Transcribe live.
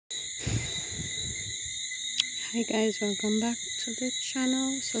Hi guys, welcome back to the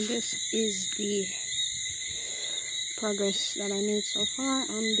channel. So this is the progress that I made so far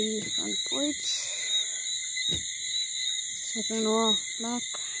on the front porch. Second row of block,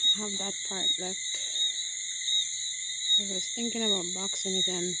 I have that part left. I was thinking about boxing it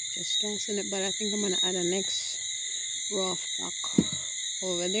and just gassing it, but I think I'm gonna add a next row of block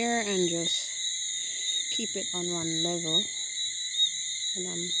over there and just keep it on one level, and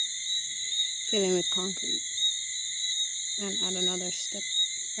I'm filling with concrete and add another step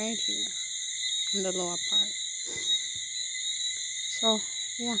right here on the lower part. So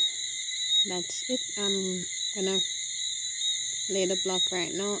yeah, that's it. I'm gonna lay the block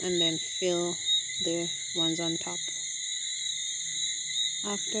right now and then fill the ones on top.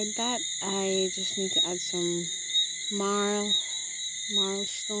 After that, I just need to add some marl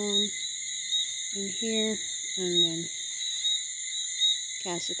stone in here and then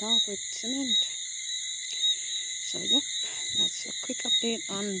cast it off with cement. So yep, that's a quick update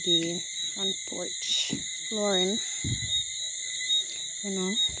on the front porch flooring. For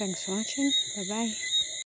now, thanks for watching. Bye bye.